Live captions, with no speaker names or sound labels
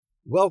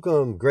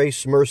Welcome,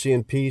 grace, mercy,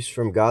 and peace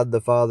from God the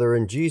Father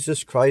and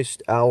Jesus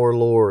Christ our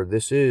Lord.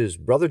 This is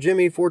Brother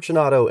Jimmy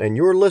Fortunato, and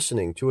you're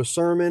listening to a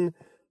sermon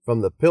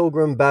from the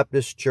Pilgrim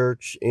Baptist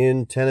Church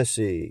in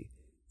Tennessee.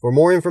 For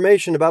more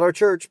information about our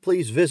church,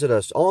 please visit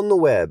us on the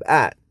web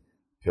at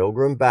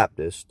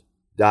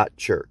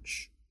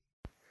pilgrimbaptist.church.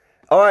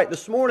 All right,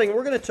 this morning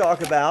we're going to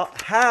talk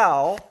about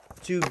how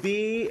to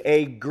be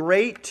a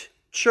great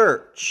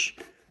church.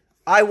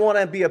 I want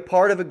to be a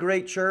part of a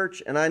great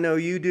church, and I know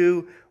you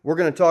do. We're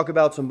going to talk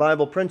about some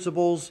Bible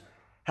principles.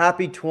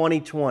 Happy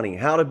 2020,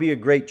 how to be a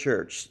great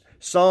church.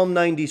 Psalm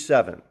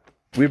 97.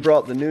 We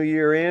brought the new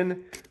year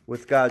in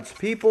with God's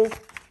people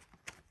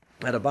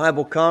at a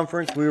Bible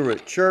conference. We were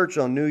at church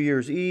on New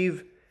Year's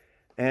Eve,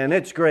 and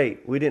it's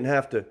great. We didn't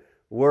have to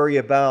worry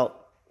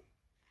about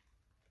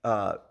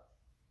all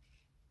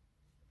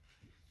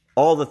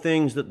the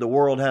things that the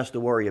world has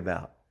to worry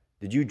about.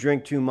 Did you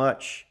drink too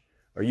much?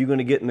 Are you going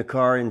to get in the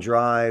car and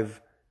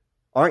drive?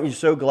 Aren't you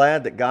so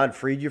glad that God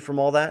freed you from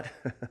all that?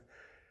 I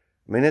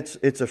mean,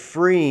 it's a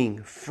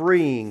freeing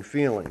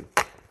feeling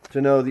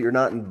to know that you're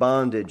not in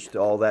bondage to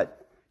all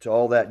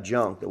that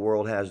junk the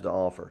world has to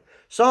offer.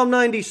 Psalm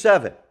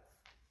 97,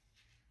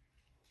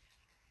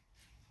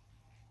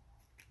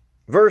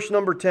 verse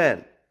number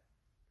 10.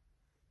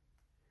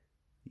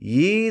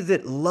 Ye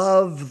that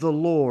love the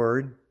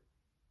Lord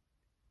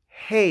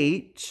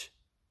hate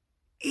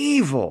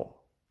evil.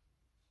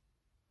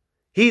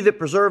 He that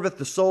preserveth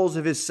the souls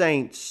of his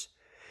saints,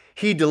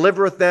 he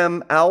delivereth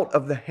them out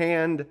of the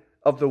hand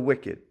of the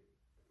wicked.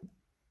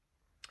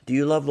 Do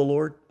you love the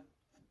Lord?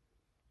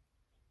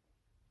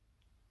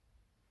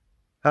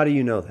 How do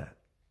you know that?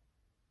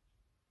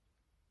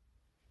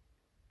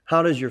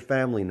 How does your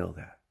family know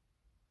that?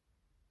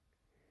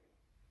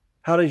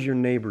 How does your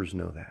neighbors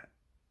know that?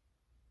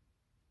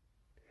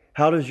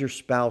 How does your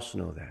spouse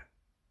know that?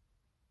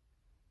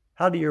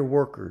 How do your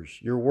workers,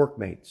 your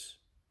workmates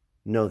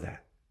know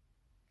that?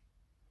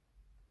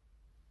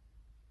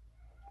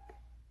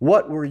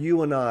 What were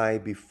you and I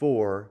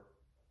before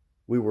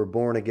we were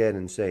born again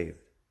and saved?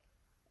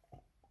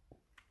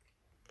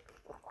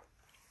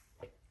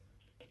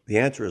 The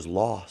answer is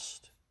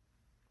lost.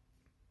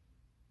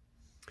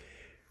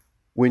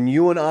 When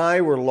you and I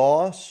were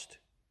lost,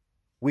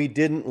 we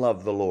didn't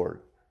love the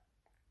Lord.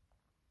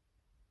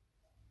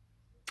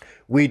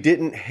 We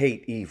didn't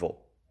hate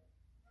evil.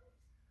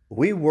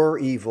 We were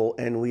evil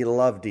and we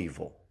loved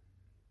evil.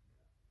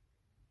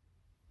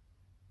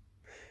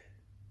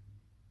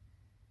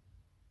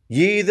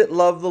 Ye that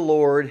love the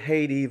Lord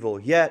hate evil.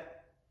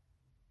 Yet,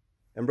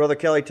 and Brother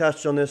Kelly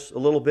touched on this a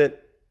little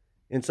bit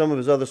in some of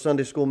his other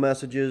Sunday school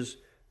messages,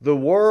 the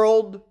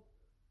world,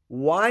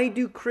 why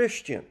do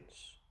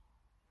Christians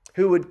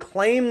who would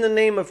claim the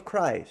name of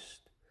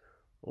Christ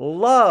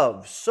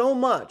love so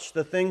much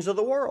the things of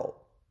the world?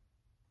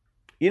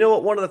 You know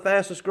what one of the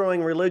fastest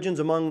growing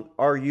religions among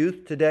our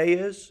youth today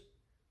is?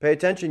 Pay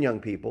attention, young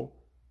people.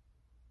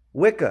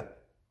 Wicca.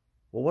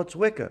 Well, what's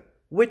Wicca?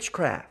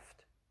 Witchcraft.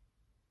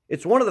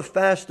 It's one of the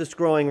fastest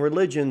growing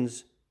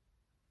religions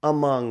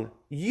among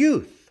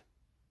youth.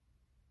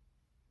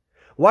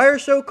 Why are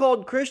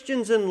so-called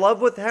Christians in love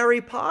with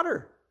Harry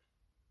Potter?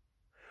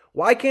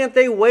 Why can't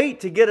they wait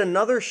to get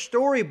another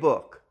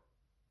storybook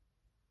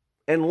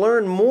and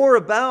learn more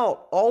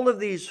about all of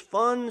these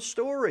fun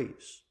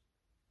stories?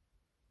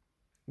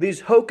 These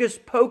hocus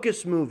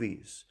pocus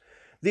movies,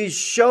 these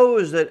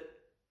shows that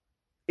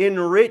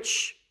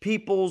enrich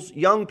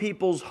young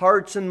people's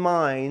hearts and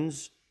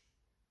minds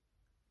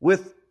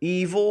with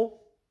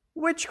evil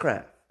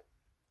witchcraft.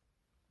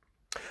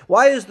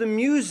 Why is the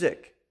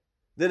music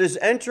that is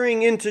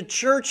entering into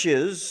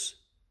churches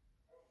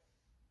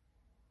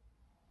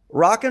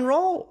rock and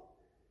roll?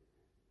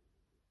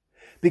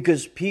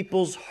 Because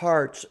people's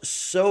hearts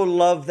so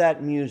love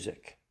that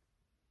music.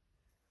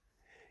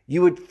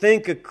 You would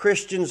think a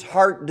Christian's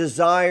heart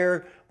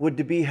desire would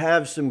to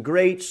have some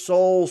great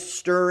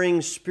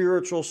soul-stirring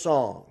spiritual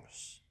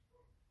songs.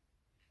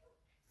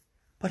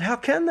 But how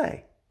can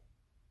they?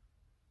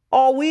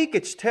 All week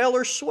it's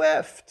Taylor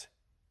Swift.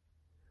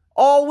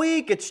 All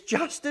week it's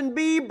Justin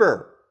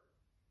Bieber.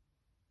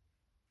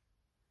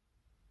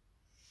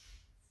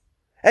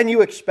 And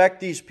you expect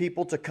these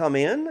people to come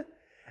in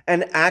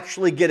and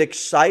actually get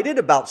excited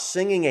about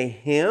singing a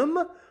hymn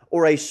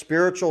or a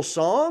spiritual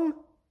song?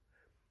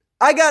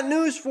 I got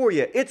news for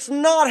you. It's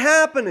not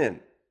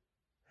happening.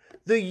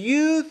 The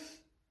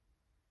youth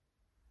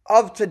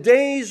of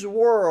today's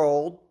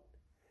world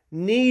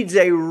needs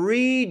a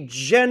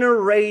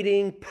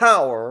regenerating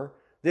power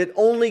that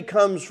only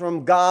comes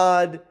from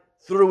God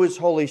through His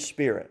Holy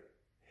Spirit.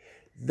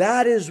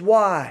 That is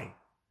why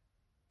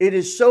it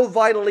is so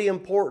vitally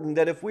important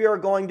that if we are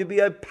going to be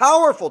a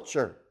powerful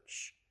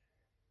church,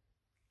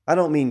 I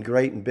don't mean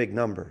great in big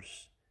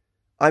numbers,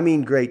 I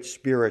mean great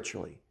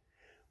spiritually,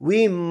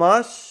 we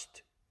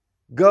must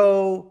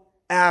go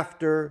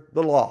after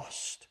the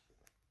lost.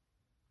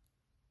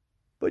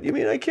 But you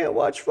mean I can't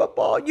watch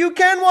football? You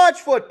can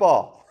watch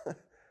football.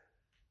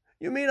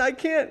 You mean I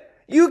can't?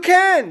 You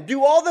can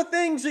do all the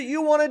things that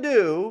you want to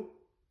do,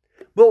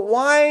 but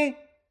why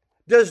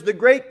does the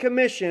Great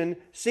Commission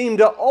seem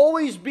to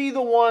always be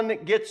the one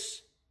that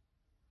gets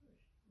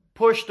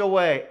pushed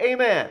away.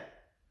 Amen.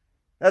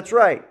 That's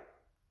right.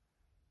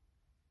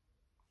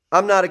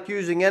 I'm not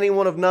accusing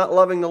anyone of not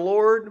loving the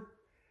Lord.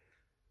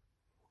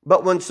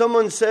 But when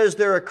someone says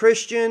they're a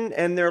Christian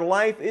and their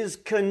life is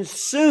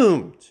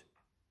consumed,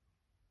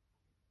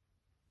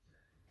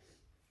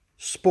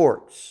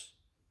 sports,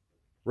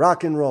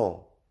 rock and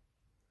roll,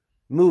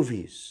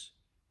 movies,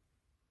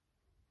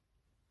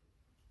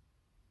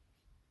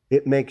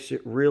 it makes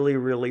it really,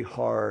 really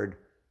hard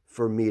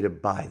for me to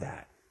buy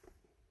that.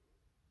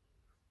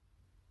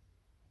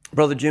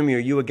 Brother Jimmy, are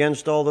you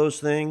against all those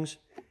things?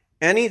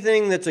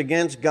 Anything that's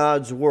against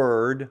God's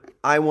word,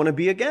 I want to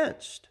be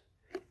against.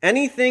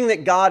 Anything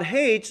that God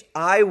hates,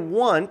 I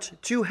want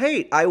to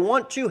hate. I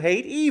want to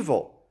hate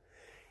evil.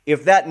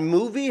 If that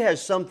movie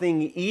has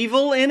something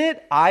evil in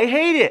it, I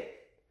hate it.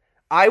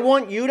 I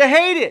want you to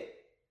hate it.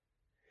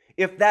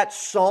 If that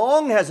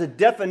song has a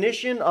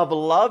definition of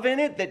love in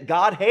it that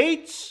God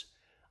hates,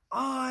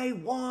 I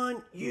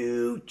want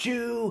you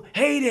to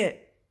hate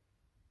it.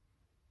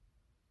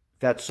 If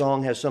that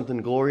song has something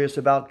glorious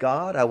about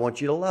God, I want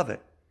you to love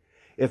it.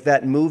 If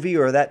that movie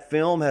or that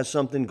film has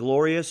something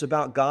glorious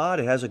about God,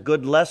 it has a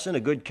good lesson, a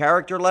good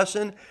character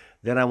lesson,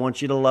 then I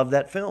want you to love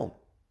that film.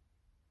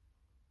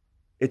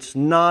 It's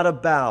not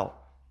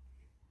about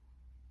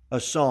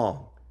a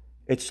song.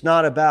 It's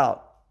not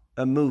about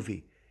a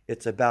movie.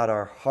 It's about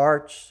our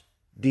heart's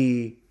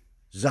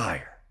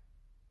desire.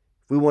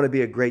 If we want to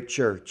be a great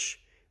church,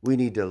 we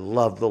need to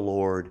love the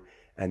Lord,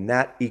 and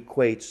that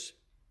equates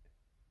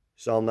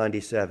Psalm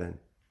 97,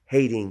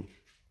 hating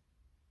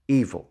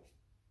evil.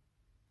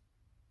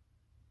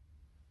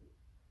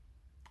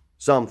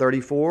 Psalm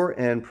 34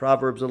 and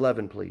Proverbs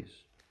 11, please.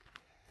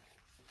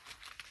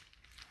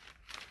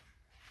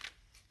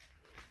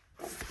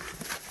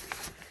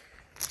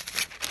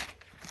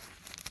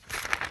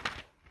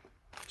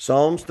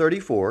 Psalms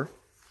 34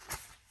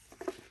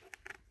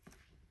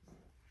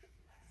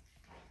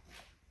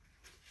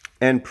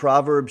 and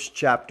Proverbs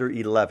chapter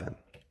 11.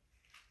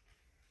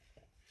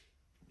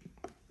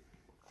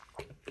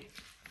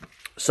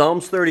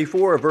 Psalms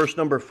 34, verse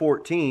number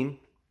 14.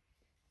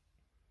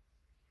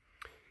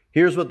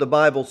 Here's what the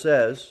Bible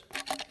says.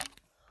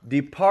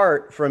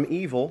 Depart from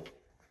evil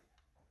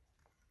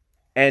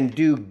and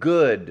do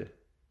good.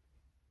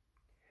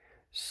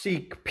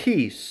 Seek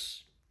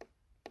peace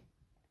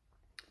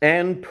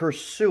and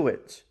pursue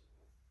it.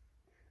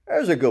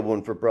 There's a good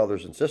one for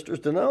brothers and sisters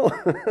to know.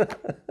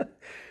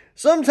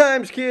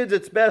 Sometimes, kids,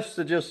 it's best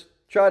to just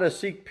try to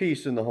seek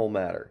peace in the whole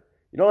matter.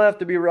 You don't have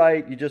to be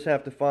right. You just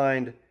have to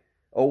find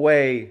a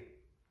way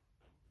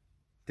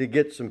to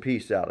get some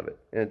peace out of it.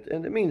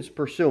 And it means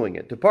pursuing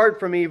it. Depart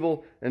from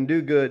evil and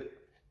do good.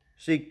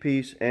 Seek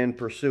peace and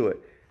pursue it.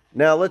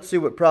 Now let's see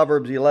what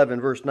Proverbs 11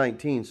 verse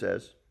 19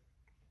 says.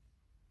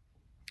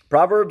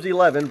 Proverbs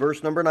 11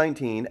 verse number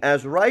 19.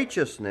 As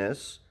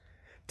righteousness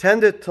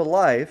tendeth to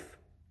life,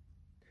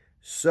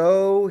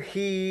 so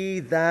he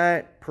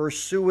that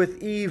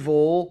pursueth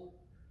evil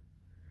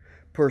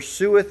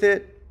pursueth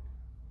it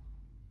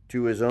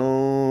to his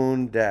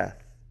own death.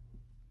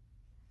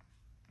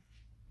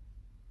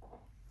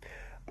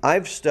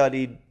 I've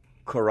studied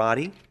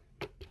karate.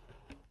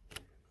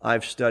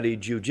 I've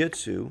studied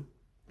jiu-jitsu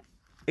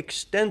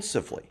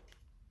extensively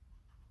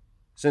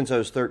since I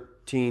was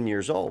 13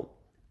 years old.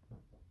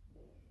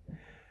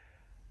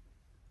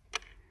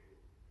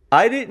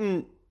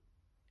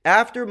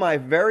 After my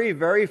very,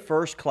 very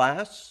first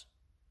class,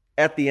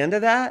 at the end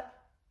of that,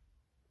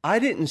 I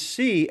didn't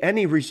see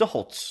any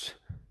results.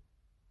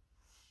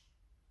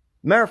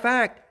 Matter of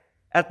fact,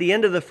 at the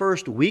end of the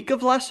first week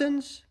of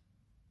lessons,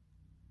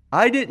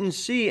 I didn't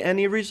see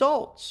any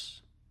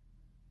results.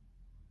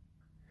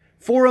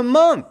 For a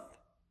month.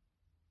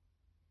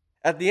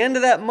 At the end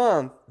of that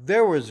month,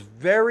 there was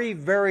very,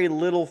 very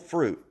little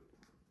fruit.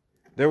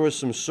 There was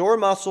some sore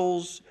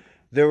muscles.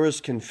 There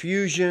was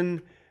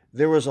confusion.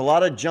 There was a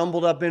lot of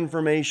jumbled up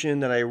information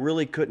that I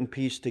really couldn't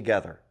piece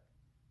together.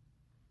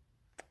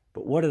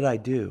 But what did I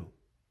do?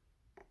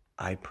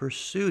 I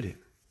pursued it.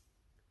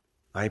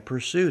 I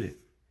pursued it.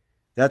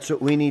 That's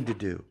what we need to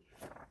do.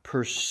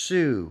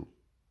 Pursue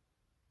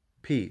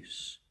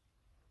peace.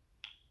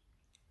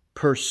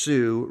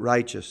 Pursue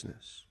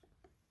righteousness.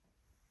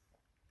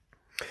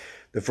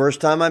 The first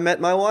time I met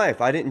my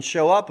wife, I didn't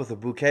show up with a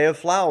bouquet of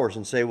flowers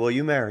and say, "Will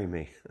you marry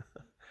me?"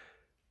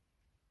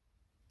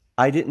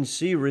 I didn't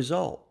see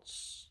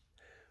results.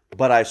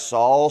 But I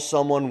saw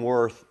someone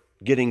worth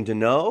getting to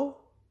know.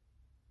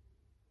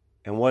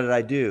 And what did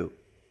I do?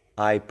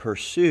 I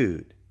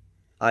pursued.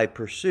 I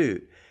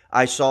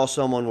saw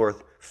someone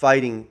worth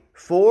fighting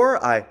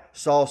for. I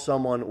saw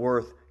someone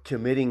worth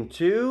committing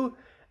to.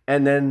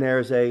 And then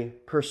there's a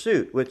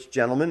pursuit, which,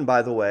 gentlemen,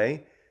 by the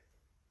way,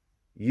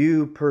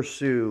 you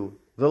pursue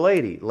the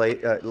lady.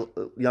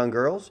 Young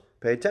girls,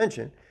 pay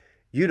attention.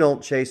 You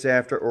don't chase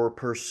after or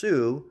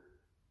pursue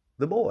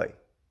the boy.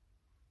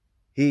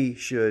 He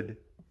should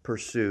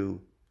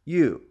pursue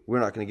you. We're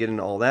not going to get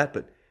into all that,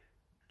 but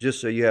just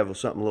so you have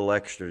something a little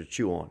extra to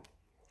chew on.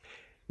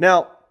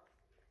 Now,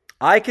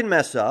 I can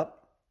mess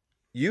up.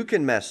 You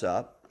can mess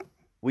up.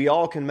 We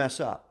all can mess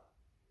up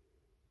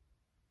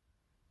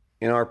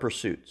in our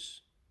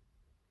pursuits.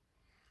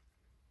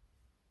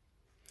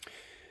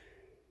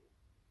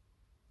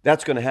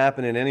 That's going to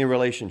happen in any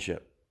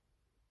relationship.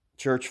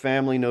 Church,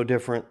 family, no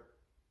different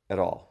at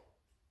all.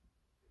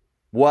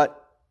 But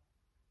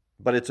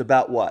it's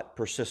about what?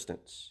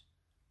 Persistence.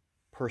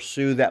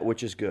 Pursue that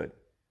which is good.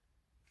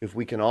 If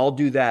we can all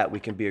do that, we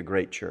can be a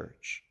great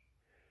church.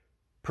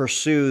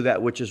 Pursue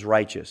that which is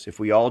righteous. If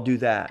we all do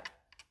that,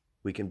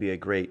 we can be a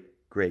great,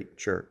 great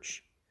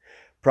church.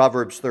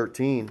 Proverbs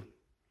 13.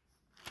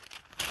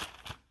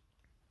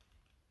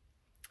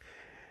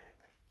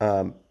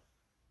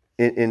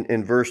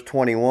 In verse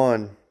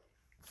 21,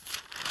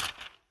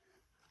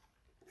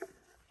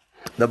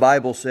 the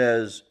Bible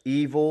says,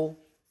 evil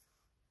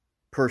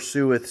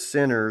pursueth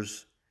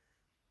sinners,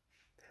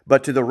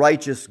 but to the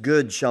righteous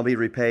good shall be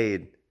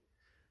repaid.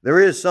 There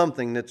is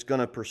something that's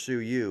going to pursue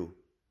you.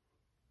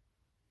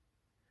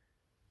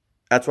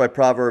 That's why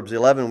Proverbs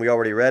 11, we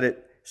already read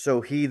it.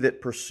 So he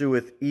that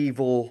pursueth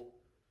evil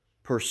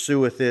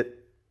pursueth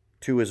it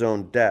to his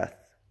own death.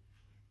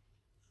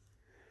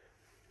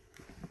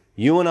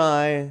 You and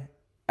I,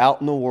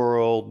 out in the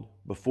world,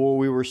 before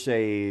we were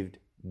saved,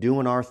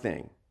 doing our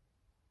thing.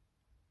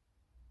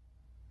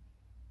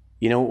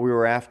 You know what we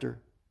were after?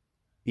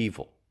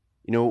 Evil.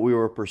 You know what we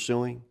were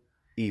pursuing?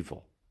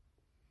 Evil.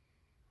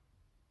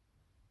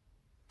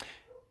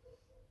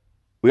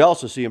 We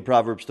also see in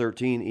Proverbs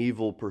 13,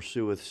 evil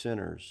pursueth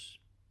sinners.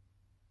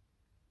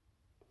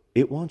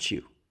 It wants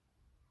you.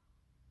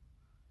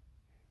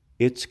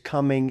 It's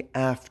coming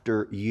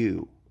after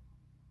you.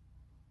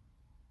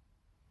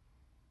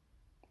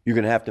 You're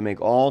going to have to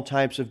make all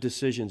types of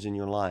decisions in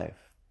your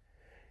life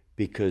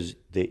because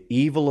the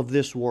evil of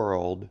this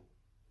world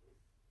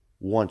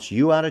wants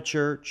you out of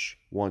church,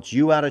 wants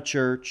you out of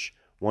church,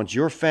 wants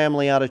your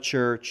family out of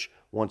church,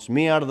 wants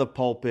me out of the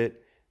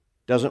pulpit,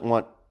 doesn't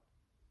want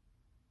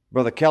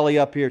Brother Kelly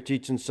up here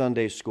teaching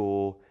Sunday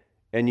school,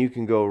 and you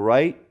can go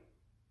right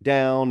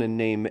down and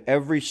name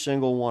every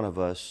single one of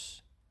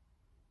us.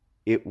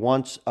 It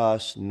wants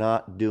us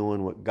not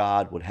doing what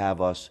God would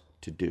have us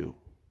to do.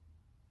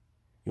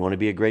 You want to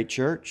be a great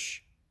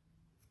church?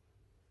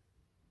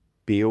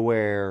 Be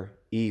aware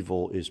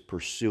evil is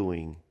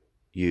pursuing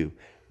you.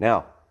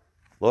 Now,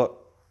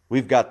 look,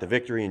 we've got the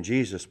victory in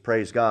Jesus,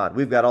 praise God.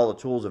 We've got all the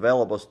tools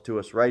available to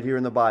us right here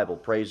in the Bible,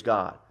 praise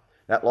God.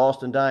 That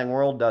lost and dying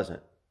world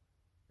doesn't.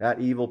 That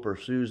evil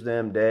pursues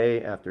them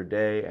day after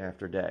day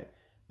after day.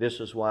 This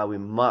is why we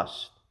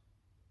must.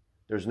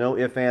 There's no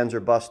ifs, ands,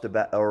 or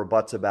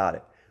buts about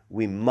it.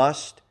 We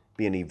must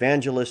be an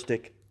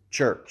evangelistic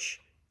church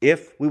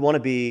if we want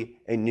to be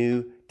a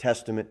New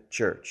Testament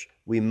church.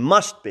 We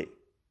must be.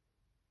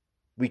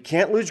 We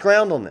can't lose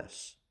ground on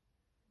this.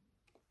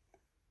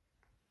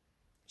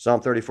 Psalm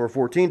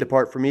 34:14,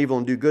 depart from evil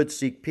and do good,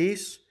 seek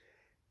peace,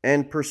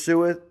 and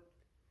pursue it.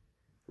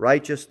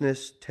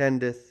 Righteousness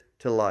tendeth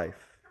to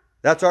life.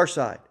 That's our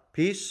side.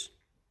 Peace.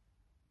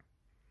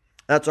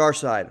 That's our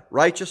side.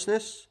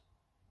 Righteousness.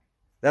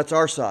 That's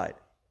our side.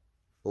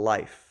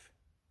 Life.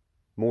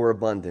 More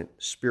abundant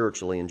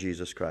spiritually in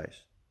Jesus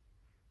Christ.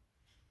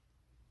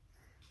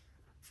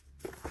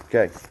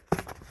 Okay.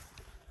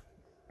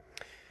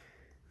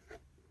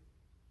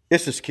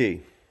 This is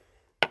key.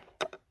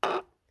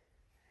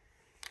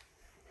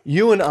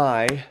 You and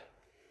I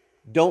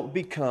don't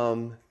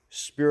become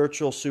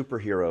spiritual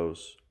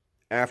superheroes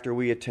after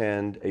we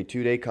attend a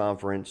 2-day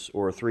conference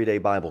or a 3-day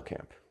Bible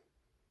camp.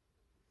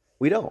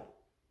 We don't.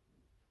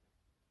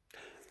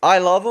 I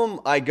love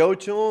them. I go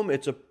to them.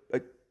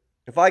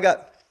 If I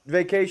got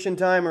vacation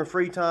time or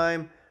free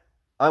time,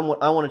 I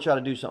want to try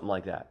to do something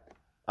like that.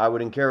 I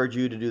would encourage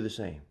you to do the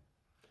same.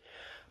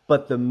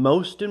 But the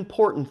most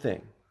important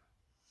thing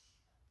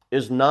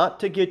is not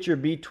to get your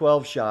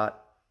B12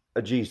 shot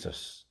of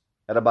Jesus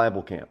at a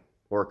Bible camp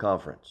or a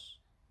conference.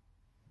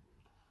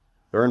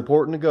 They're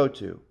important to go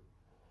to.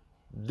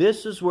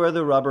 This is where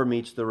the rubber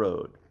meets the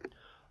road.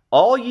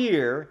 All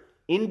year,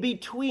 in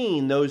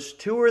between those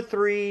 2 or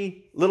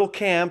 3 little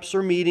camps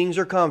or meetings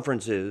or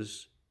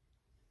conferences,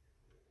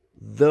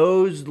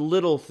 those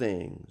little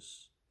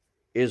things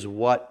is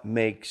what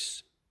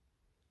makes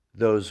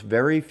those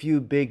very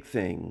few big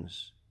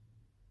things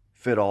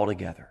fit all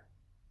together.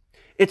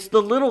 It's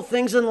the little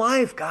things in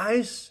life,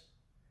 guys.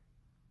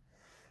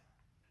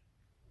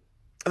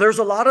 There's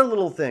a lot of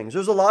little things.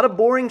 There's a lot of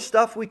boring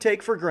stuff we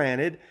take for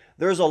granted.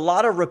 There's a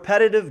lot of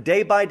repetitive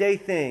day-by-day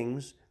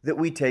things that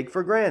we take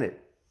for granted.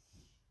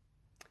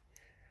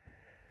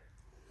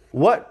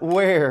 What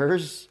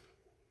wears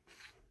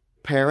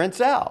parents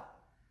out?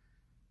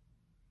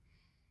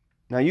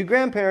 Now, you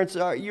grandparents,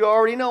 you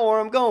already know where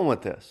I'm going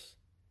with this.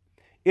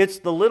 It's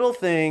the little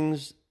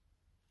things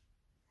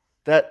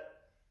that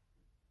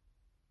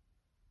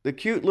the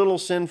cute little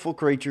sinful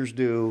creatures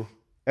do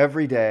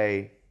every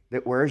day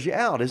that wears you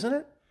out, isn't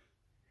it?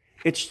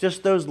 It's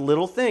just those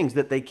little things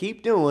that they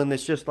keep doing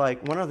that's just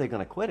like, when are they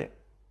going to quit it?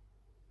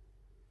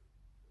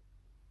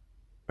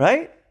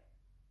 Right?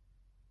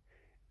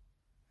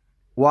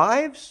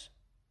 Wives,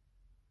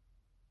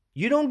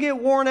 you don't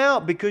get worn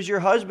out because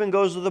your husband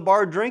goes to the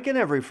bar drinking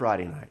every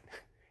Friday night.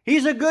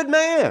 He's a good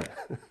man.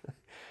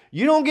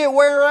 You don't get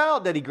wear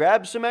out that he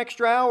grabs some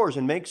extra hours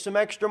and makes some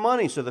extra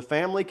money so the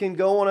family can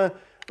go on a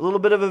little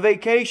bit of a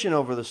vacation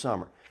over the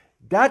summer.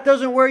 That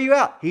doesn't wear you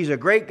out. He's a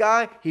great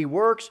guy. He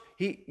works.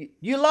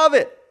 You love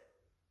it.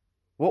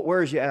 What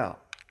wears you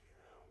out?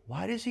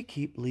 Why does he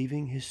keep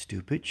leaving his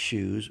stupid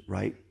shoes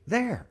right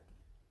there?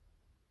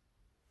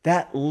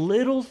 That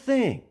little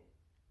thing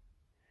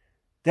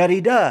that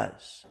he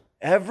does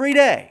every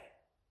day,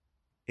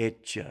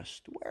 it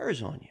just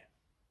wears on you.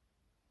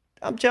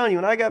 I'm telling you,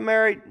 when I got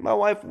married, my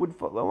wife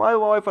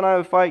and I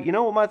would fight. You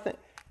know what my thing?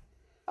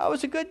 I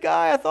was a good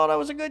guy. I thought I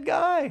was a good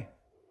guy.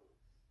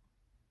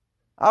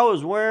 I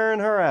was wearing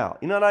her out.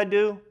 You know what I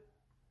do?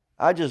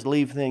 I just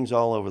leave things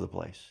all over the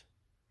place.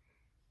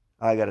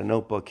 I got a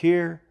notebook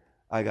here.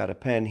 I got a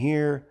pen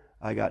here.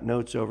 I got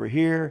notes over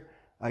here.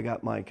 I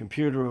got my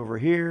computer over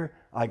here.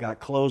 I got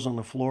clothes on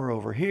the floor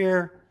over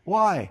here.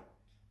 Why?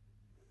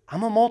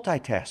 I'm a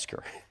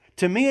multitasker.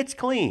 To me, it's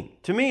clean.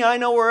 To me, I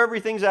know where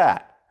everything's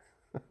at.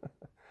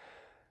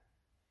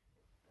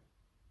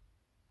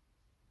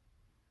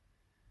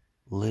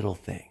 Little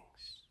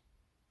things.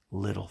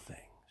 Little things.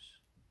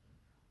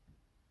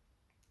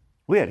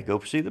 We had to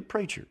go see the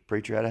preacher. The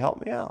preacher had to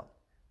help me out.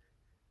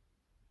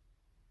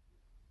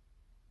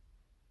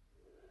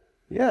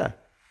 Yeah.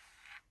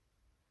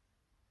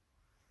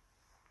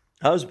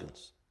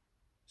 Husbands,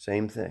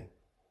 same thing.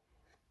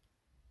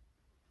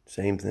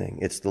 Same thing.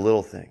 It's the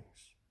little things.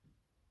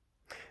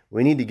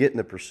 We need to get in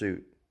the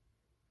pursuit.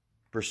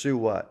 Pursue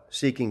what?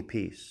 Seeking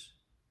peace.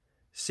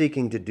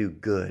 Seeking to do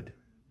good.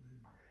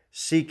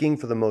 Seeking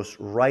for the most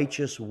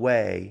righteous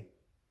way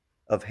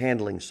of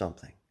handling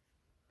something.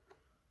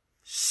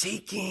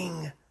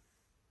 Seeking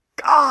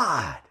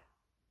God.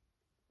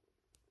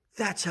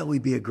 That's how we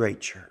be a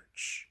great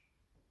church.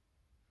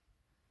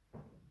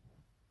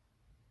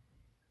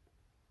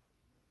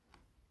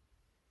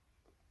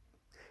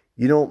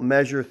 You don't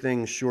measure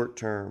things short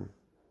term.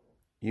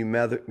 You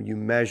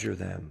measure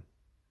them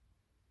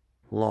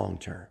long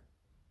term.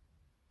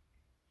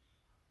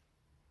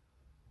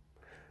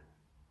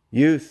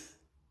 Youth,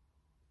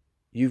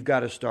 you've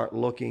got to start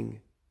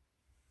looking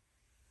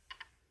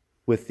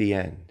with the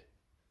end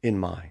in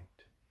mind,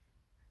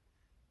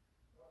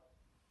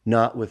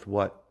 not with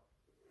what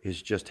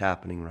is just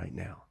happening right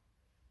now.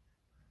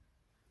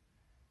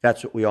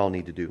 That's what we all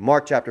need to do.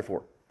 Mark chapter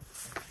 4.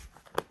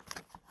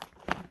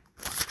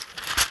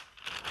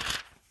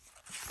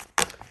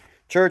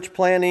 Church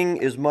planning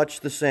is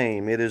much the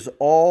same. It is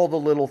all the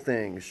little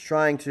things,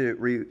 trying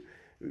to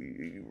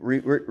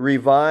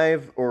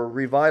revive or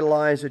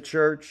revitalize a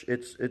church.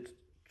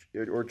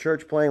 Or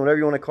church planning, whatever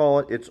you want to call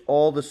it. It's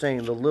all the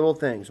same, the little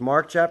things.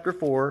 Mark chapter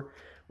 4,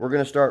 we're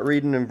going to start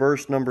reading in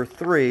verse number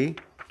 3.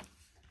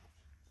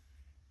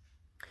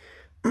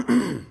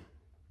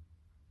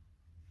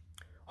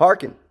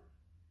 Hearken.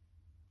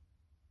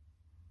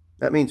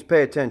 That means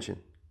pay attention,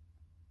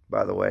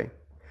 by the way.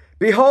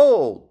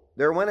 Behold,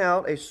 there went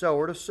out a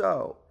sower to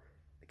sow.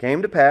 It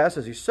came to pass,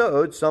 as he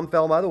sowed, some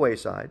fell by the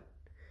wayside,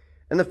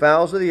 and the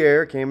fowls of the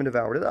air came and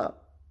devoured it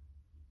up.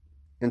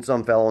 And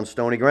some fell on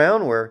stony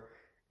ground, where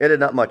it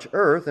had not much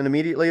earth, and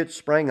immediately it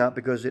sprang up,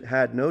 because it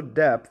had no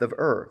depth of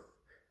earth.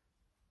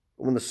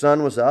 When the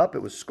sun was up,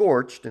 it was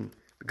scorched, and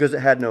because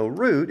it had no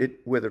root, it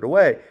withered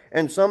away.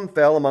 And some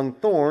fell among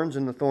thorns,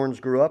 and the thorns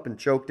grew up and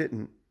choked it,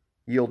 and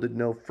yielded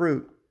no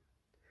fruit.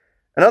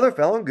 Another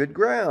fell on good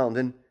ground,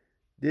 and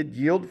did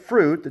yield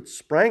fruit that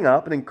sprang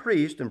up and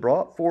increased and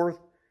brought forth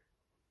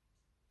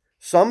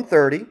some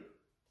 30.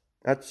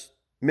 That's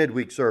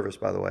midweek service,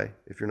 by the way,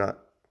 if you're not.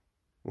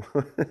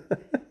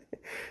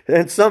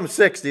 And some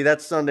 60,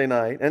 that's Sunday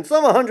night. And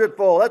some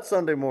 100-fold, that's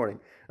Sunday morning.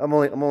 I'm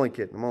only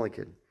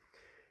kidding.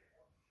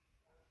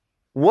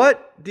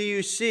 What do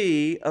you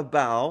see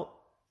about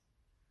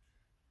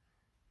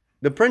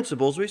the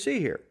principles we see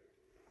here?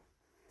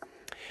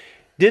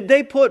 Did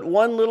they put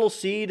one little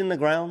seed in the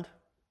ground?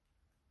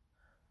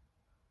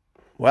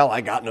 Well,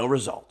 I got no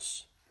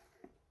results.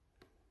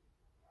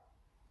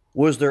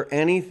 Was there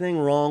anything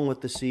wrong with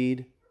the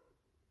seed?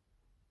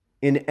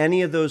 In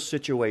any of those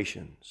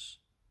situations,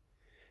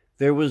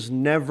 there was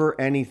never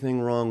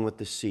anything wrong with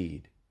the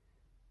seed.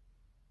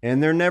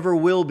 And there never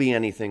will be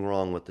anything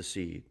wrong with the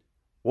seed.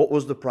 What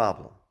was the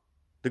problem?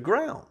 The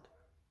ground.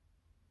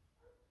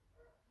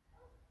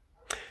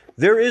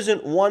 There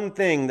isn't one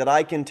thing that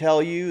I can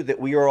tell you that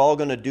we are all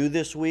going to do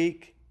this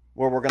week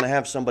where we're going to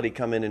have somebody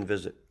come in and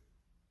visit.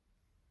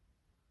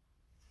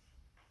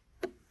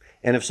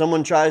 And if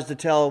someone tries to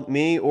tell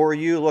me or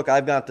you, look,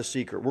 I've got the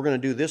secret. We're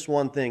going to do this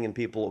one thing and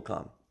people will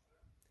come.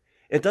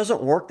 It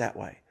doesn't work that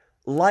way.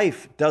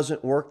 Life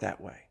doesn't work that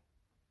way.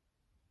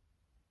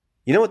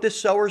 You know what this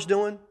sower's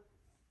doing?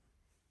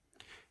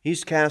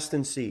 He's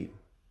casting seed.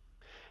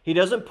 He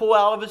doesn't pull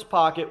out of his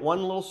pocket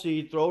one little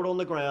seed, throw it on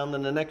the ground,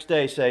 and the next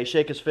day say,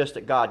 shake his fist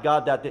at God.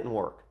 God, that didn't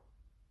work.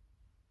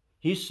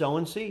 He's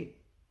sowing seed.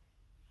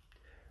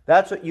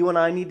 That's what you and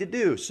I need to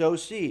do, sow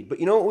seed. But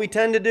you know what we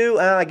tend to do?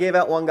 I gave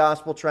out one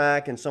gospel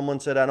tract and someone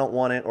said I don't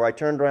want it, or I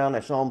turned around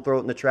and I saw them throw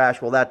it in the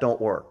trash. Well, that don't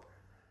work.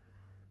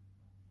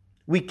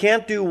 We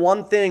can't do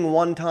one thing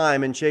one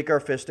time and shake our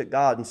fist at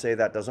God and say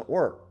that doesn't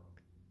work.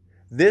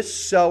 This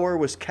sower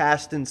was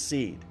casting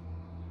seed.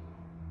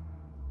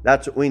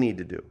 That's what we need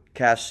to do,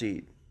 cast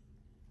seed.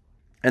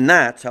 And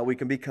that's how we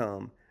can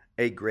become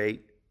a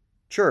great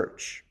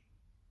church.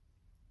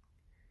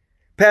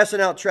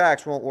 Passing out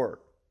tracts won't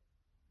work.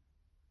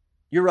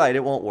 You're right,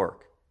 it won't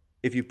work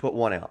if you put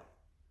one out.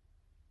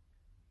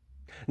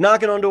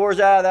 Knocking on doors,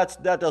 that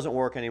doesn't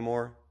work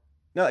anymore.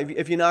 No,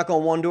 if you knock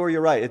on one door,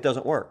 you're right, it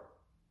doesn't work.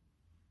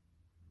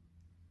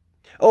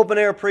 Open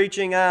air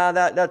preaching,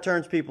 that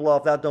turns people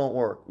off, that don't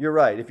work. You're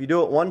right, if you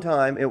do it one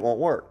time, it won't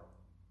work.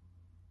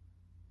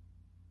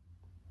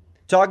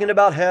 Talking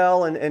about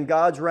hell and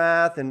God's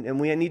wrath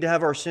and we need to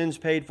have our sins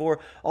paid for,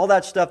 all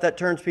that stuff that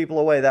turns people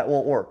away, that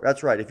won't work.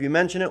 That's right, if you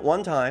mention it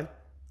one time,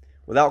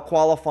 without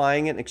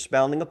qualifying it and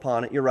expounding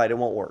upon it, you're right, it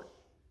won't work.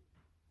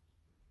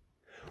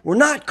 We're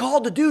not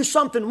called to do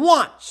something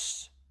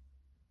once.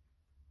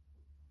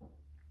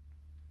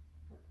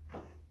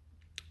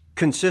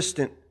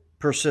 Consistent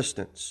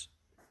persistence.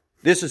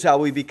 This is how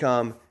we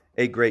become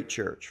a great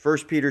church. 1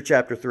 Peter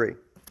chapter 3.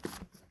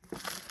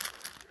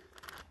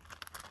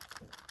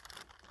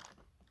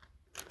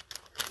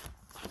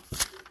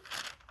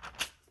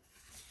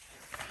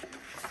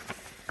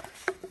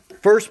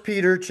 First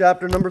Peter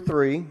chapter number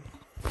 3.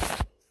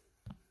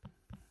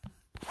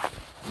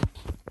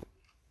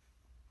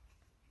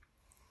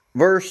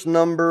 Verse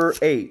number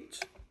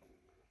 8.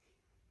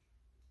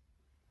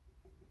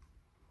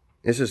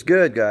 This is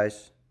good,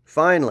 guys.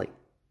 Finally,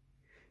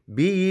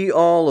 be ye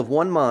all of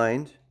one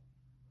mind,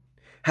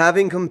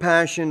 having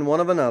compassion one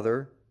of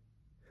another,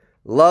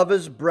 love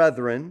as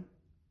brethren,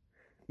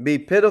 be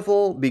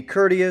pitiful, be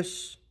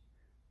courteous,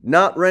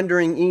 not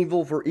rendering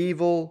evil for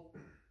evil,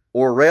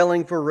 or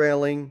railing for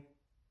railing,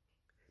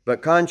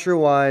 but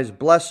contrariwise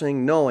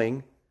blessing,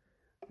 knowing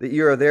that ye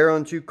are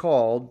thereunto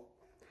called,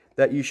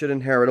 that you should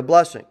inherit a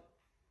blessing.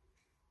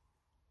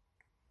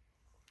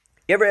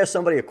 You ever ask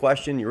somebody a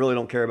question you really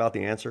don't care about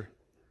the answer?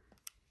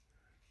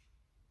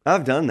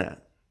 I've done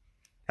that.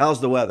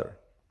 How's the weather?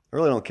 I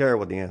really don't care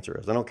what the answer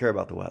is. I don't care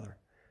about the weather.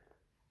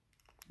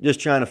 Just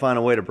trying to find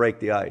a way to break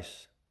the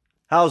ice.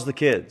 How's the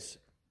kids?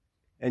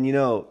 And you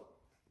know,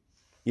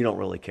 you don't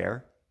really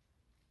care.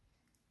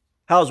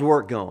 How's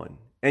work going?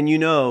 And you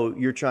know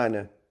you're trying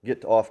to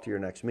get off to your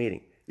next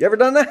meeting. You ever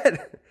done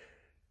that?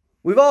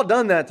 We've all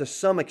done that to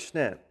some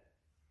extent.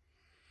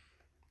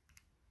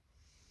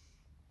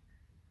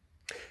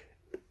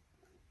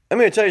 I'm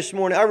going to tell you this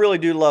morning, I really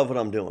do love what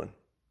I'm doing.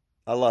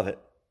 I love it.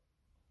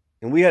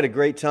 And we had a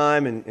great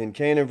time in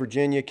Canaan,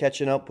 Virginia,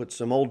 catching up with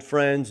some old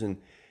friends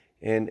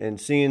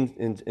and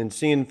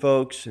seeing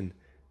folks. And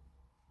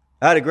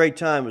I had a great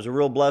time. It was a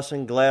real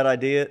blessing. Glad I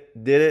did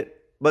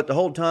it. But the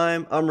whole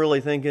time, I'm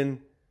really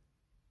thinking,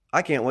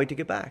 I can't wait to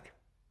get back.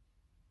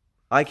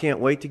 I can't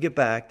wait to get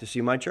back to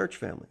see my church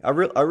family. I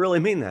really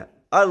mean that.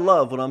 I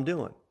love what I'm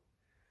doing.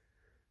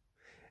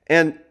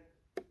 And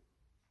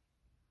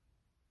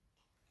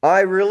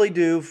I really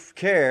do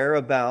care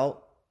about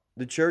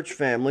the church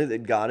family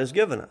that God has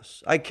given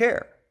us. I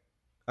care.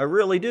 I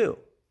really do.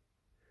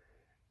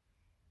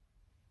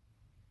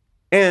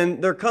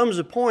 And there comes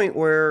a point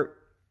where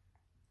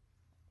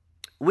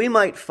we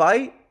might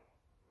fight,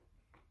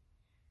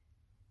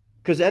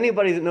 because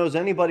anybody that knows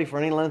anybody for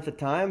any length of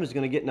time is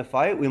going to get in a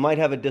fight. We might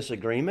have a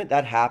disagreement.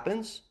 That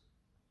happens.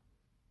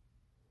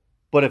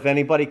 But if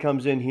anybody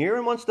comes in here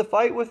and wants to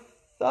fight with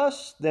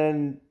us,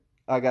 then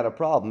I got a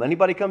problem.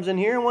 Anybody comes in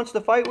here and wants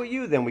to fight with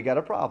you, then we got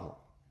a problem.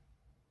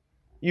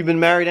 You've been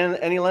married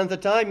any length of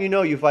time, you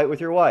know you fight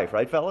with your wife,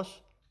 right,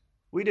 fellas?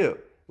 We do.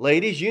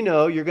 Ladies, you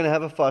know you're going to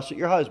have a fuss at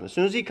your husband. As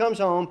soon as he comes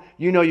home,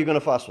 you know you're going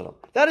to fuss with him.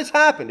 That has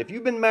happened. If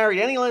you've been married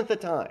any length of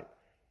time,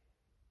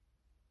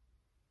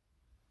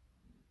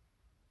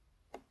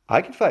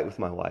 I can fight with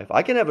my wife.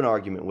 I can have an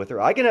argument with her.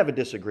 I can have a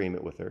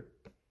disagreement with her.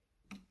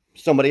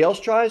 Somebody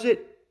else tries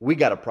it, we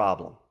got a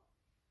problem.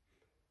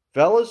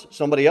 Fellas,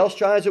 somebody else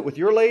tries it with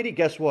your lady,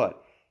 guess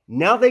what?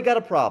 Now they got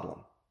a problem.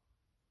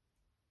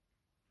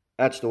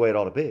 That's the way it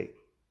ought to be.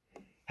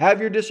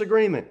 Have your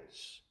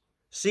disagreements.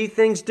 See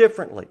things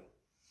differently.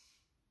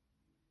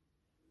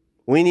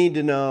 We need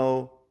to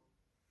know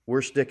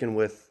we're sticking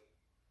with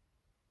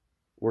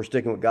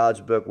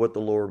God's book, with the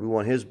Lord. We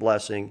want His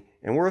blessing,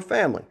 and we're a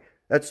family.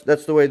 That's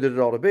the way that it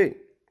ought to be.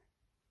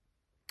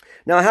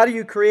 Now, how do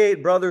you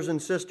create brothers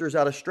and sisters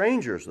out of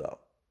strangers, though?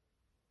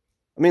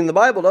 I mean, the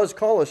Bible does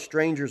call us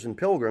strangers and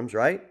pilgrims,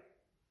 right?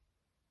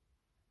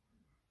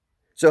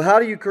 So how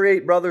do you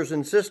create brothers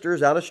and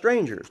sisters out of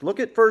strangers? Look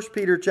at 1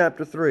 Peter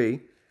chapter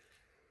 3.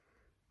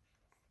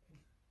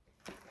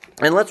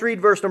 And let's read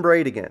verse number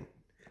 8 again.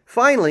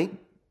 Finally,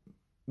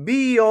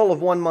 be ye all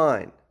of one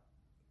mind.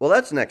 Well,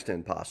 that's next to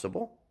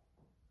impossible.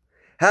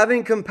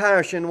 Having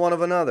compassion one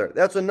of another.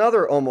 That's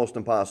another almost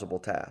impossible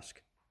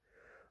task.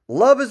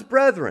 Love as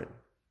brethren.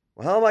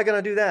 Well, how am I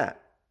going to do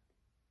that?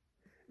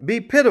 Be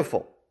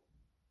pitiful.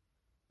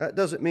 That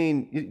doesn't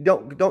mean you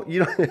don't.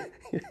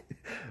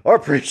 Our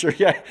preacher,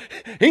 yeah,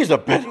 he's a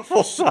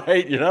pitiful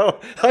sight, you know.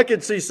 I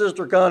could see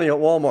Sister Connie at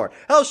Walmart.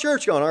 How's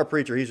church going? Our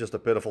preacher, he's just a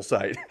pitiful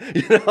sight,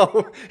 you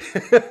know.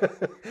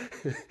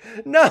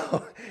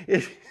 No,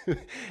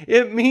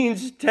 it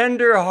means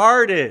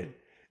tender-hearted.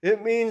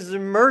 It means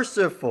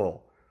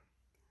merciful.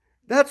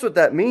 That's what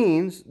that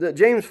means.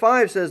 James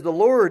 5 says the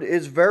Lord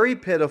is very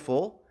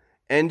pitiful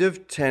and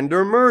of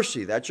tender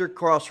mercy. That's your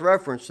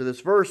cross-reference to this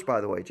verse, by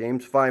the way,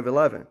 James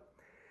 5:11.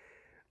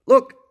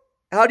 Look,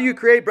 how do you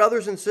create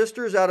brothers and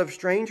sisters out of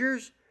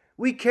strangers?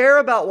 We care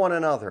about one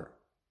another.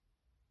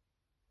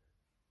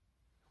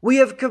 We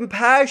have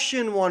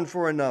compassion one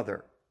for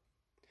another.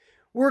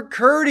 We're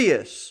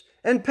courteous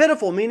and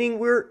pitiful, meaning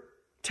we're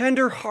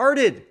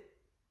tender-hearted.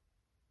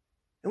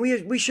 And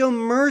we show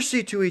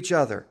mercy to each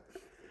other.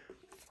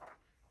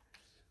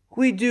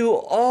 We do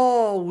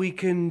all we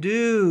can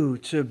do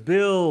to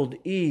build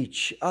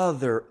each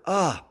other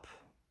up.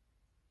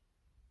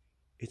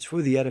 It's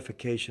for the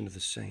edification of the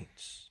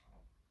saints.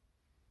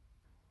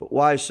 But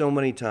why so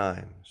many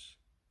times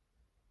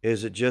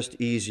is it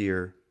just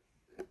easier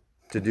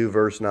to do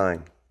verse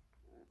 9?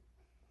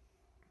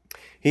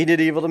 He did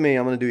evil to me,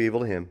 I'm going to do evil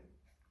to him.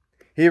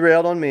 He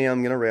railed on me,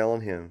 I'm going to rail on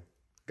him.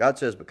 God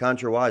says, but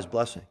contrariwise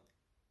blessing.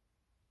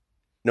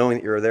 Knowing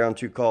that you're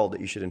thereunto called,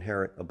 that you should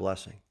inherit a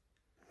blessing.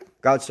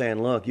 God's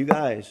saying, look, you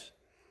guys,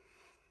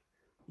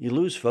 you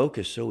lose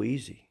focus so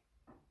easy.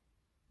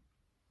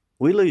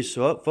 We lose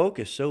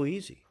focus so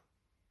easy.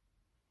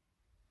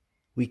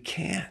 We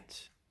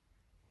can't.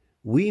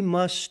 We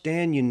must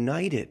stand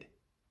united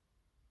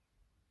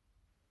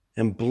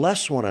and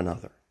bless one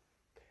another.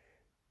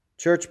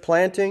 Church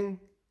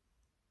planting,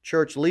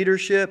 church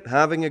leadership,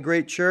 having a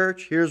great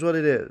church, here's what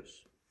it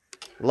is.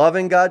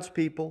 Loving God's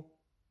people,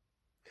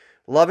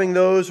 loving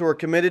those who are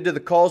committed to the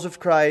cause of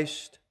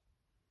Christ.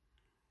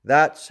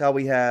 That's how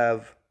we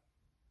have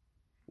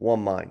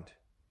one mind.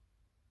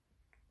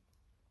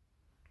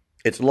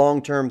 It's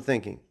long-term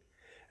thinking.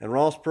 And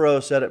Ross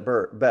Perot said it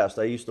best.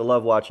 I used to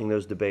love watching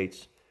those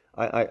debates.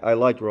 I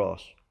liked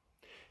Ross.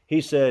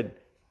 He said,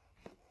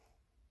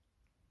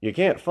 you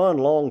can't fund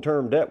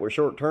long-term debt with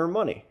short-term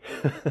money.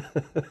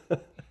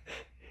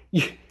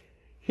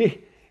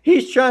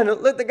 He's trying to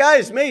let the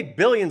guy's made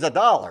billions of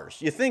dollars.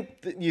 You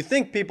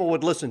think people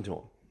would listen to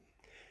him?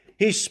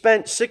 He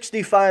spent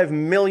 $65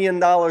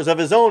 million of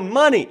his own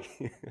money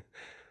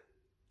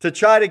to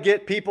try to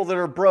get people that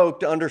are broke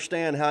to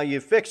understand how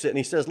you fix it. And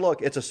he says,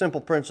 look, it's a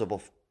simple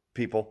principle,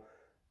 people.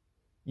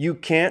 You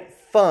can't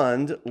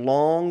fund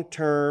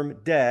long-term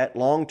debt,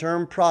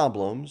 long-term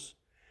problems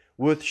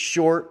with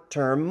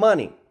short-term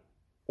money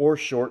or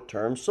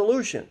short-term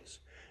solutions.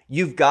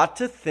 You've got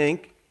to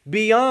think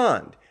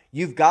beyond.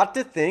 You've got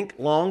to think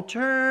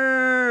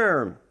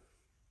long-term.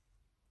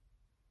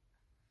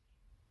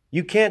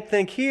 You can't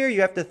think here,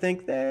 you have to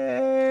think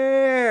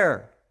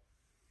there.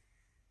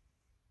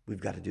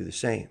 We've got to do the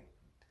same.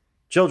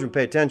 Children,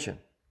 pay attention.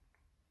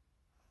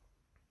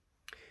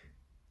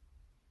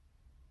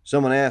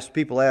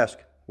 People ask,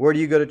 where do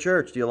you go to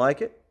church? Do you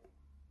like it?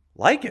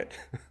 Like it?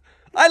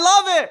 I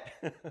love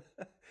it!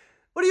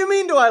 What do you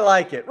mean, do I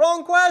like it?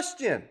 Wrong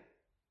question.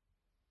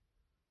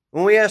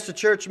 When we ask a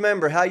church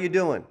member, how you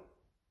doing?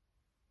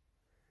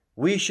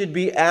 We should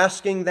be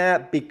asking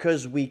that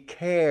because we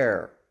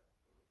care.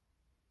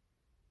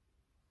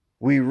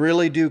 We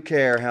really do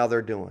care how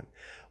they're doing.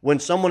 When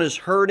someone is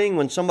hurting,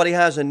 when somebody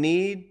has a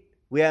need,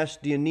 we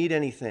ask, do you need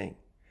anything?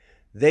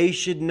 They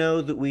should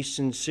know that we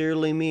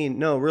sincerely mean,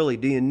 no, really,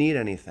 do you need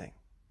anything?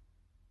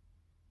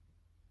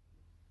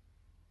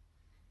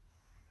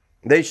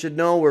 They should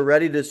know we're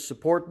ready to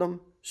support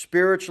them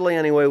spiritually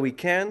any way we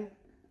can.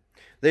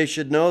 They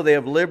should know they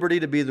have liberty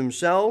to be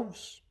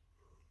themselves.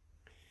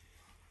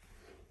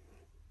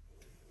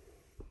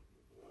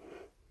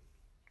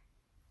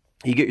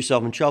 You get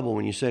yourself in trouble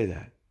when you say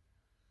that.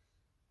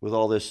 With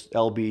all this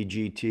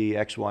LBGT,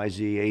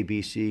 XYZ,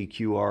 ABC,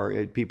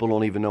 QR, people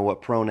don't even know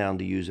what pronoun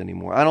to use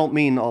anymore. I don't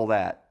mean all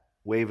that,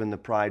 waving the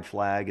pride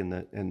flag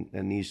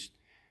and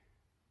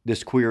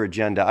this queer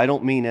agenda. I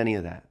don't mean any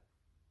of that.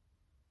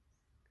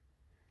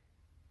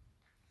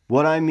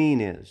 What I mean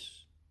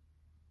is,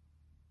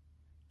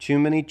 too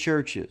many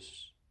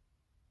churches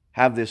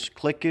have this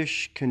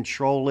cliquish,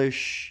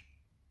 controlish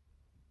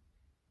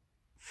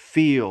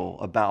feel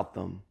about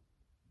them,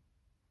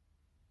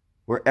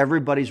 where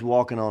everybody's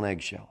walking on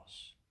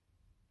eggshells.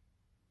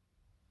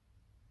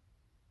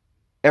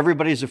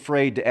 Everybody's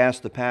afraid to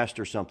ask the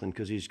pastor something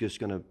because he's just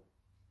going to,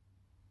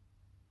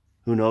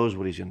 who knows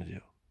what he's going to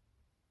do.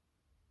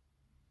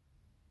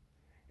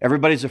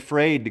 Everybody's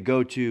afraid to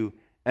go to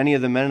any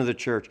of the men of the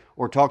church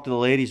or talk to the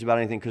ladies about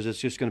anything because it's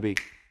just going to be,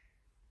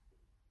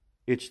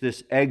 it's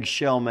this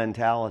eggshell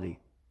mentality.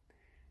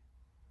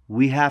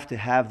 We have to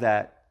have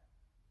that.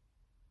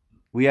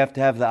 We have to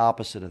have the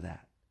opposite of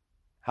that.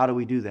 How do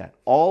we do that?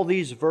 All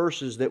these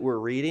verses that we're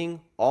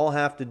reading all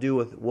have to do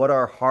with what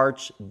our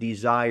heart's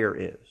desire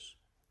is.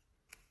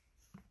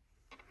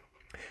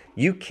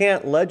 You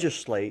can't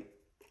legislate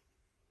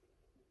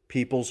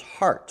people's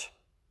heart.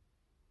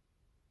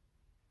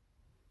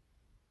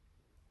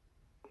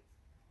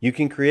 You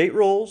can create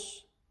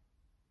rules.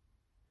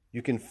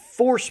 You can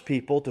force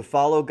people to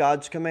follow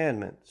God's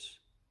commandments.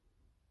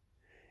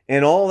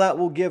 And all that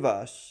will give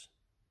us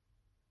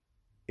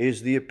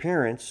is the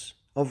appearance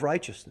of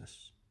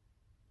righteousness.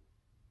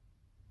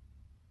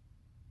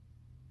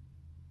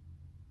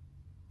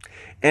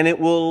 And it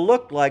will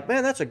look like,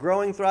 man, that's a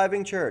growing,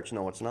 thriving church.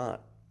 No, it's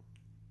not.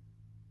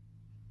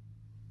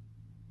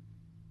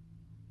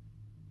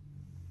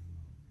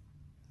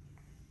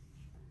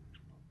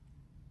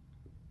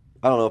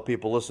 I don't know if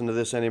people listen to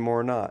this anymore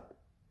or not.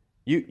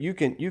 You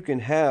can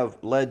have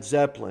Led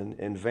Zeppelin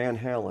and Van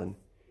Halen.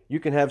 You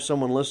can have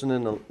someone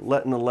listening to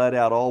letting the lead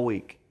out all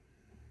week.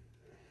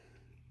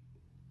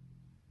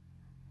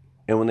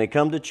 And when they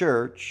come to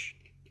church,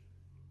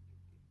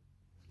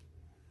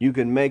 you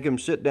can make them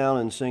sit down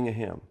and sing a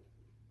hymn.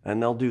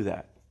 And they'll do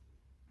that.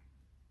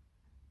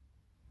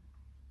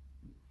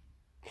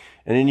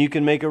 And then you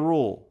can make a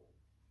rule.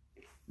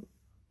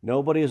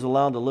 Nobody is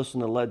allowed to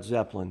listen to Led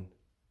Zeppelin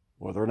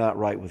or they're not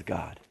right with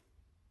God.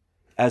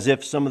 As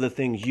if some of the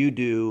things you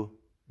do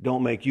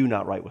don't make you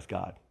not right with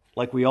God.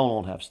 Like we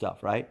all don't have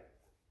stuff, right?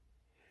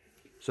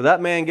 So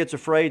that man gets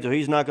afraid, so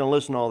he's not going to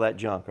listen to all that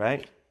junk,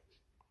 right?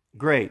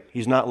 Great,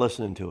 he's not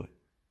listening to it.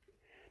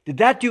 Did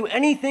that do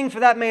anything for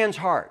that man's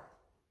heart?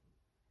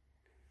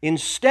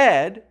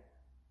 Instead,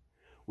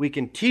 we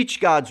can teach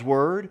God's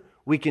word,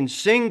 we can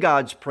sing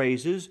God's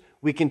praises,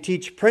 we can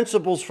teach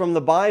principles from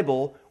the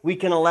Bible, we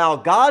can allow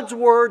God's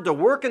word to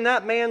work in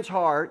that man's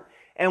heart,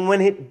 and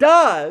when it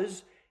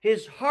does,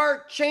 his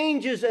heart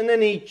changes and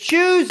then he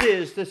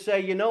chooses to say,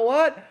 you know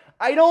what?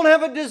 I don't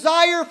have a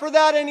desire for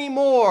that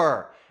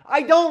anymore.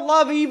 I don't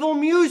love evil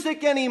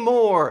music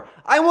anymore.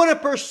 I want to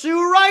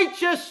pursue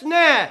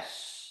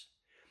righteousness.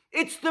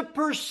 It's the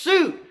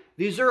pursuit.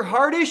 These are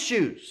hard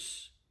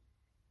issues.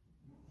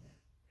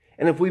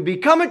 And if we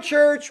become a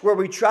church where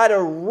we try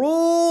to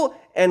rule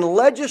and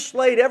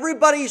legislate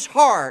everybody's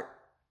heart,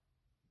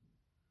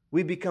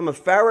 we become a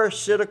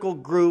pharisaical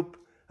group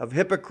of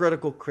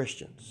hypocritical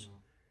Christians.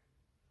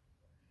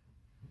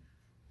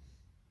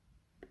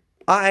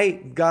 I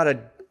got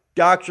a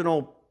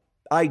doctrinal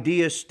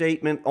idea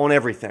statement on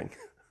everything.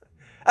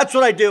 That's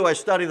what I do. I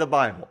study the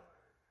Bible.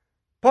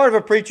 Part of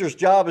a preacher's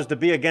job is to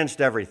be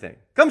against everything.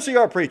 Come see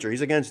our preacher.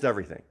 He's against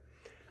everything.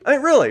 I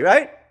mean, really,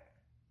 right?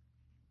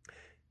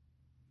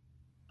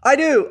 I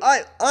do.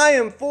 I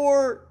am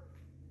for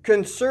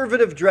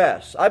conservative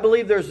dress. I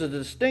believe there's a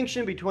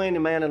distinction between a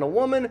man and a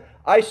woman.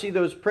 I see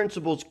those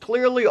principles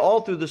clearly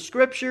all through the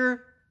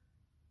Scripture.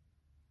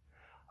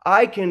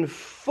 I can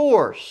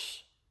force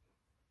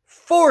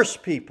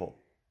people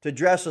to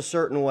dress a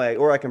certain way,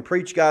 or I can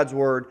preach God's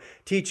word,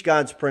 teach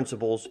God's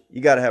principles.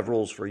 You got to have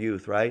rules for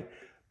youth, right?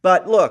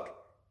 But look,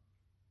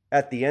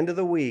 at the end of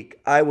the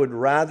week, I would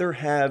rather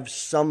have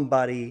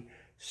somebody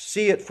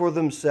see it for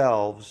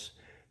themselves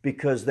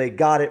because they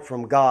got it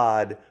from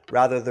God,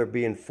 rather than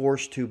being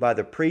forced to by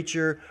the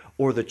preacher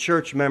or the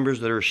church members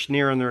that are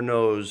sneering their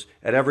nose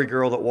at every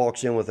girl that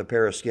walks in with a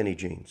pair of skinny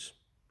jeans.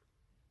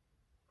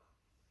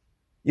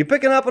 You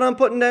picking up what I'm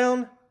putting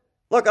down?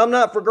 Look, I'm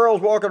not for girls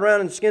walking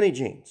around in skinny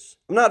jeans.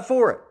 I'm not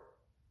for it.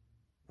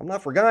 I'm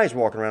not for guys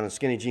walking around in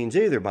skinny jeans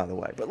either, by the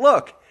way. But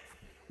look,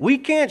 we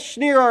can't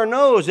sneer our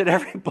nose at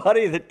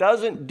everybody that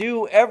doesn't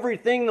do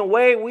everything the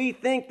way we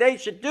think they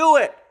should do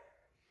it.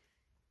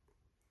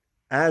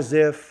 As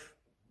if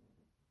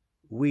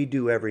we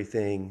do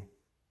everything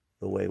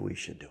the way we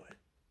should do it.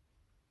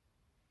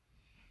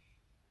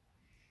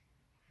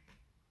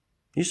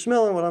 You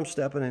smelling what I'm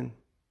stepping in?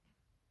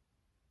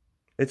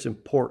 It's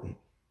important.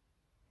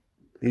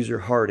 These are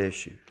hard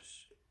issues.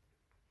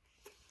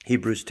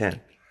 Hebrews 10.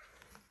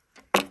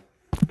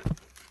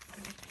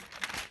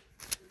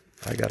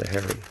 I gotta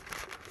hurry.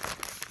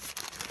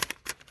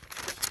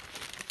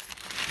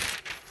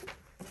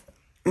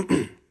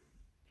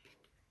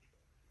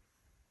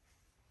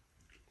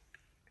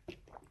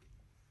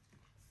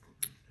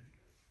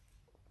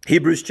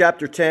 Hebrews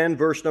chapter 10,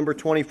 verse number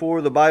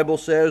 24, the Bible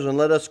says, and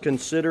let us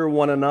consider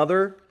one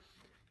another.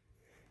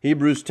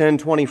 Hebrews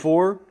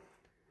 10:24.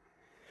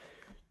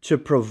 To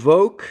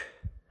provoke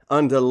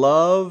unto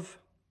love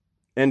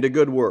and to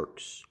good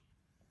works.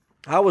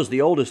 I was the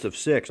oldest of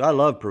 6. I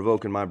love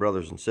provoking my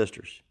brothers and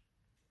sisters.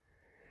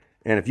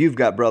 And if you've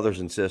got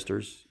brothers and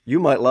sisters, you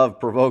might love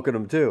provoking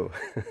them too.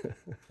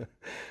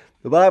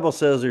 The Bible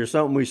says there's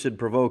something we should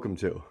provoke them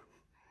to.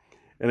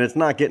 And it's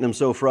not getting them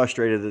so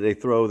frustrated that they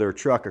throw their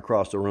truck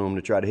across the room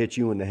to try to hit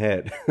you in the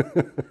head.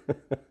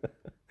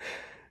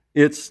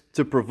 It's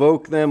to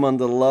provoke them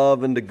unto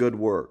love and to good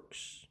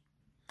works.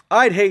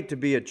 I'd hate to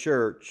be a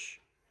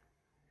church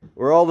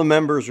where all the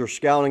members are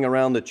scouting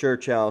around the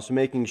church house,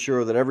 making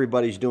sure that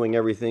everybody's doing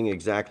everything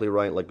exactly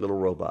right like little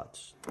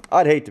robots.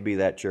 I'd hate to be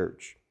that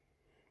church.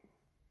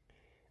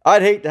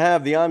 I'd hate to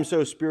have the I'm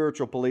so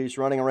spiritual police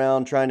running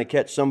around trying to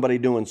catch somebody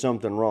doing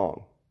something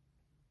wrong.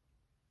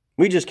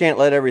 We just can't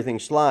let everything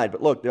slide.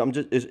 But look,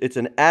 it's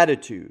an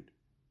attitude.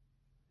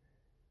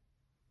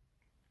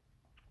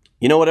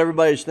 You know what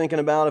everybody's thinking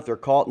about if they're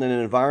caught in an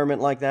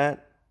environment like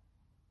that?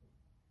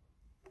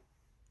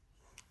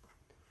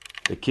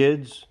 The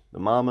kids, the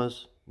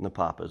mamas, and the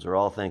papas are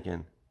all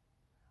thinking,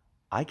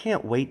 I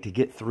can't wait to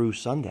get through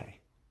Sunday.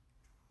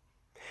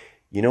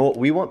 You know what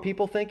we want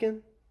people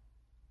thinking?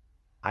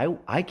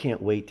 I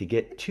can't wait to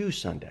get to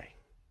Sunday.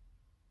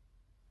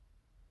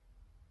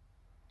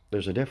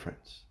 There's a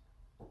difference.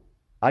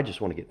 I just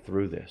want to get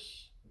through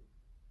this.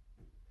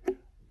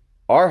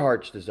 Our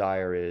heart's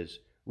desire is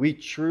we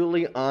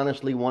truly,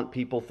 honestly want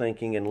people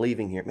thinking and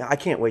leaving here, man, I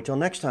can't wait till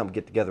next time we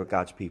get together with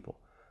God's people.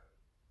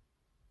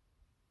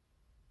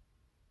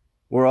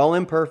 We're all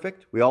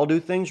imperfect. We all do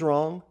things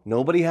wrong.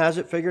 Nobody has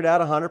it figured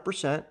out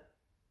 100%.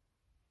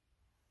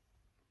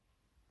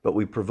 But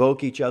we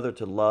provoke each other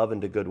to love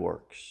and to good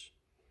works.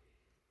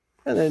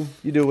 And then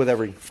you do what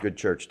every good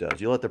church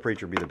does. You let the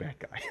preacher be the bad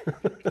guy.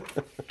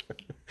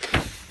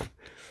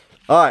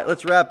 All right,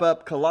 let's wrap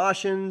up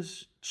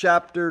Colossians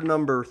chapter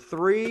number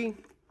 3.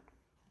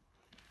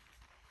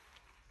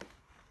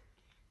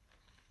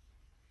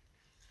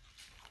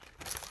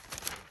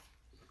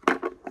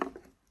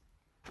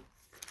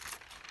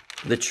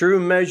 The true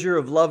measure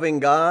of loving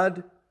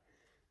God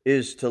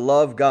is to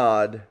love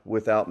God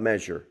without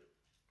measure.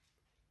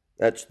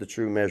 That's the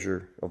true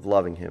measure of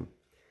loving Him.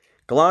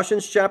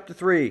 Colossians chapter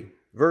 3,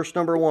 verse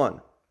number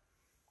 1.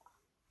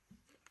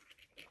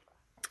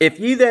 If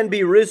ye then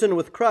be risen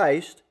with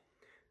Christ,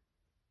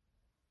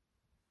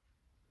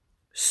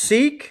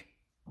 seek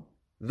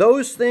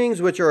those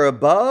things which are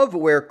above,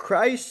 where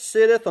Christ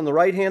sitteth on the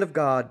right hand of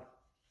God.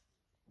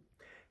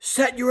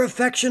 Set your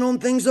affection on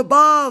things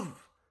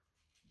above,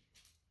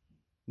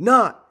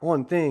 not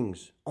on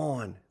things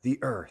on the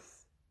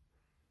earth.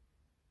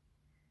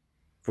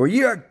 For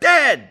ye are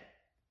dead,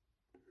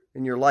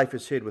 and your life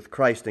is hid with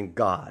Christ in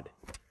God.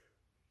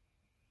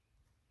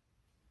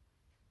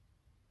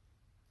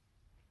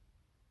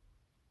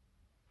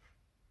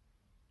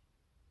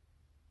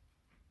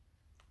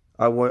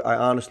 I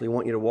honestly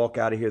want you to walk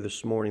out of here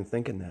this morning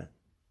thinking that.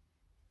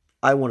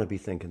 I want to be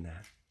thinking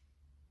that.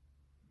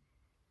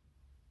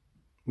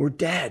 We're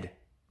dead.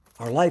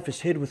 Our life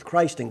is hid with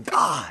Christ in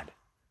God.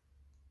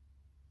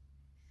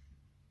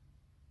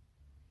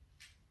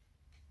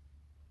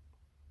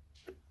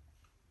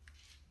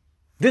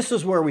 This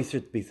is where we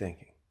should be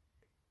thinking.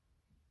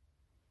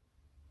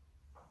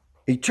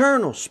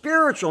 Eternal,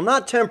 spiritual,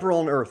 not temporal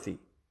and earthy.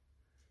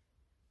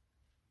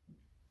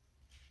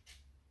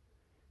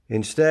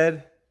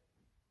 Instead,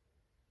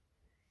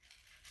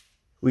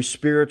 we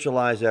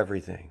spiritualize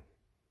everything.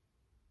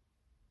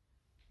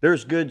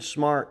 There's good,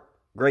 smart,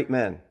 great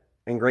men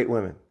and great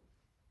women.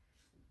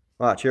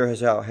 Watch,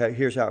 here's how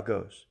it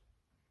goes.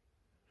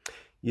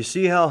 You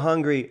see how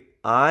hungry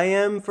I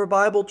am for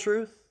Bible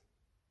truth?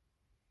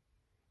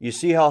 You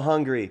see how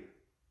hungry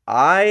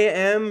I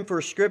am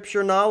for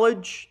Scripture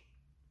knowledge?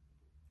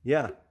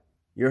 Yeah,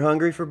 you're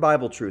hungry for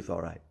Bible truth,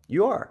 all right.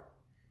 You are.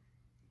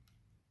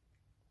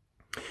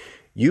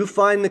 You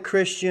find the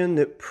Christian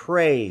that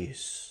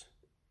prays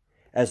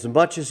as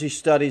much as he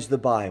studies the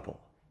Bible.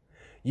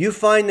 You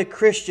find the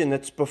Christian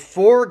that's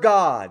before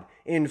God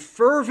in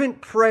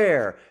fervent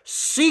prayer,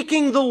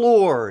 seeking the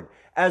Lord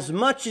as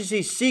much as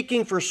he's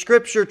seeking for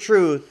Scripture